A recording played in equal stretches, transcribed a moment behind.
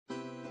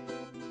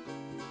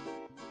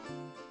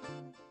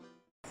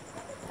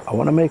I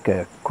want to make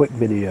a quick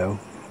video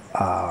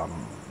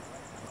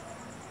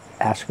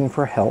asking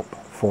for help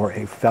for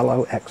a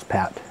fellow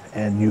expat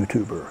and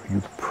YouTuber.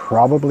 You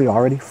probably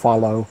already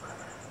follow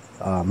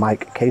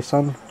Mike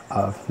Cason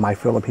of My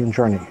Philippine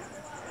Journey.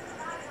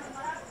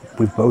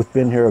 We've both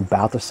been here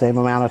about the same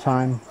amount of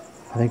time,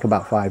 I think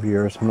about 5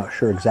 years. I'm not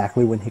sure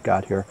exactly when he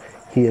got here.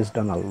 He has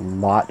done a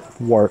lot of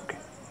work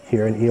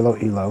here in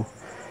Iloilo.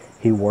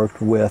 He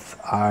worked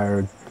with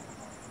our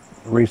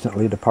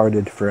recently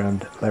departed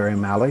friend Larry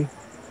Malley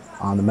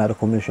on the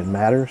Medical Mission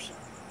Matters,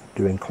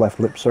 doing cleft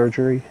lip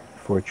surgery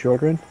for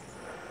children.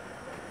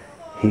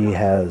 He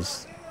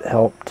has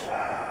helped,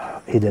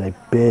 he did a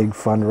big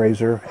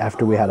fundraiser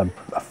after we had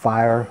a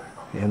fire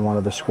in one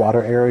of the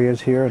squatter areas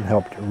here and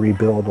helped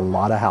rebuild a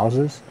lot of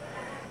houses.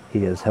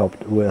 He has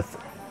helped with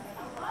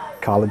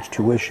college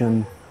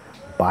tuition,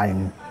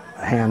 buying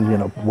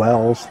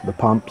wells, the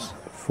pumps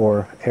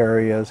for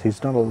areas. He's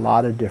done a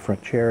lot of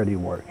different charity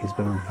work. He's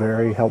been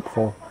very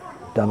helpful,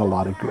 done a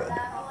lot of good.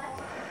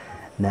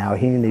 Now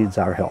he needs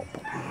our help.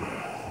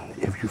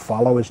 If you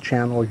follow his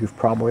channel, you've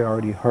probably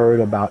already heard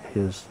about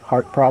his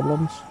heart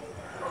problems.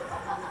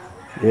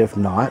 If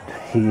not,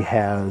 he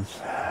has,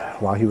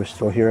 while he was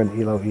still here in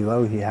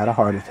Iloilo, he had a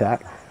heart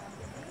attack.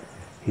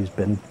 He's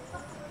been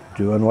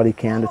doing what he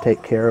can to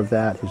take care of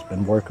that. He's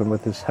been working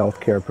with his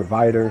healthcare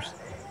providers.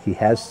 He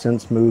has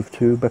since moved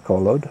to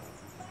Bacolod,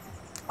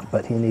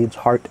 but he needs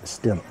heart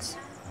stents.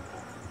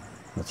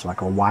 It's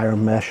like a wire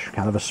mesh,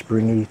 kind of a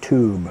springy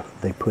tube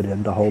they put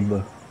in to hold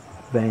the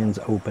veins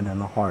open in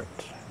the heart.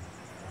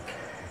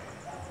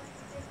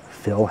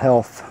 Phil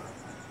Health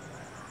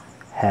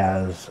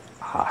has,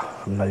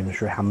 I'm not even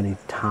sure how many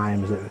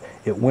times,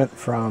 it went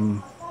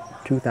from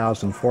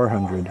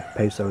 2,400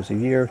 pesos a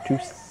year to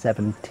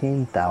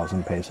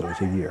 17,000 pesos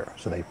a year.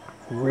 So they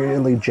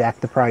really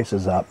jacked the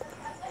prices up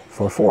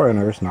for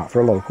foreigners, not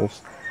for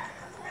locals,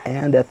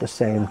 and at the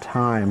same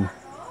time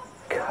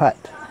cut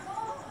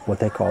what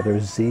they call their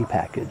Z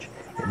package.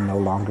 It no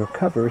longer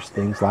covers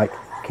things like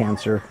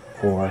cancer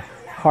or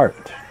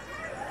heart.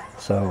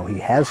 So he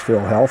has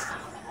Phil Health,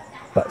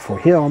 but for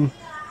him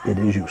it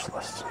is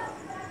useless.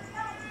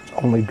 It's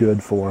only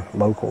good for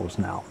locals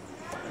now.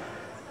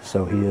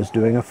 So he is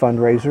doing a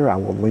fundraiser. I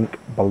will link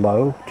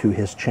below to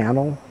his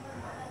channel.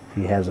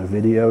 He has a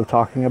video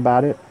talking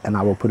about it, and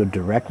I will put a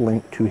direct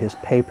link to his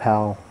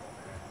PayPal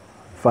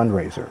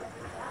fundraiser.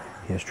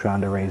 He is trying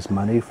to raise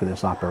money for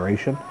this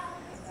operation.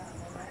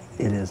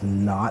 It is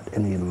not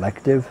an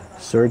elective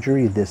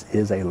surgery. This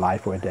is a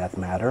life or death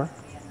matter,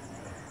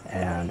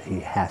 and he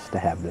has to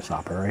have this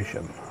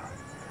operation.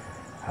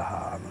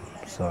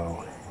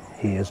 So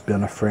he has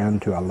been a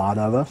friend to a lot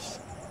of us.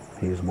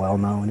 He's well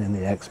known in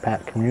the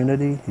expat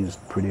community. He's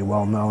pretty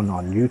well known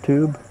on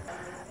YouTube,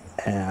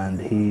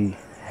 and he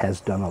has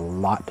done a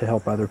lot to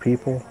help other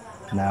people.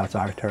 Now it's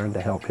our turn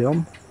to help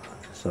him.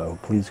 So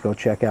please go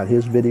check out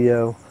his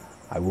video.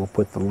 I will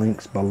put the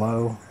links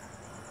below.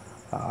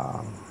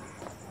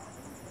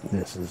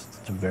 This is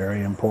a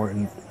very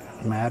important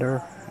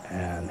matter,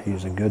 and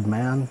he's a good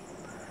man,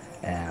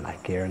 and I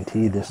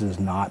guarantee this is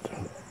not,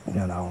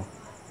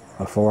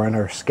 a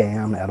foreigner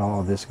scam at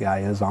all. This guy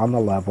is on the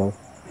level.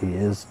 He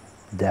is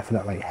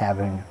definitely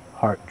having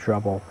heart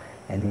trouble,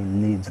 and he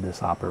needs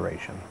this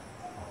operation.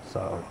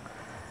 So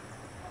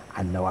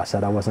I know I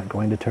said I wasn't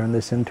going to turn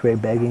this into a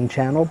begging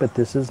channel, but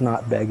this is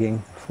not begging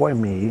for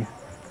me.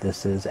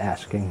 This is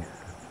asking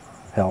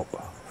help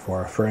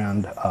for a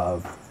friend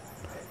of,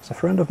 it's a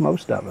friend of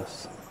most of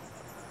us.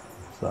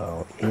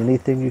 So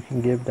anything you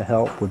can give to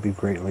help would be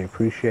greatly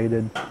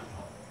appreciated.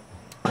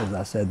 As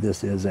I said,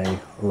 this is a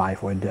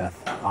life or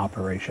death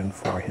operation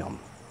for him.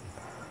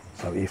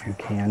 So if you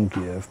can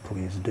give,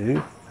 please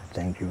do.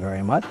 Thank you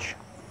very much.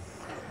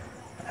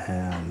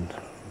 And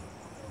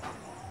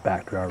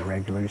back to our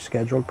regularly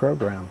scheduled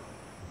program.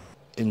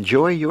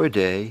 Enjoy your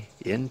day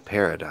in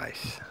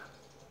paradise.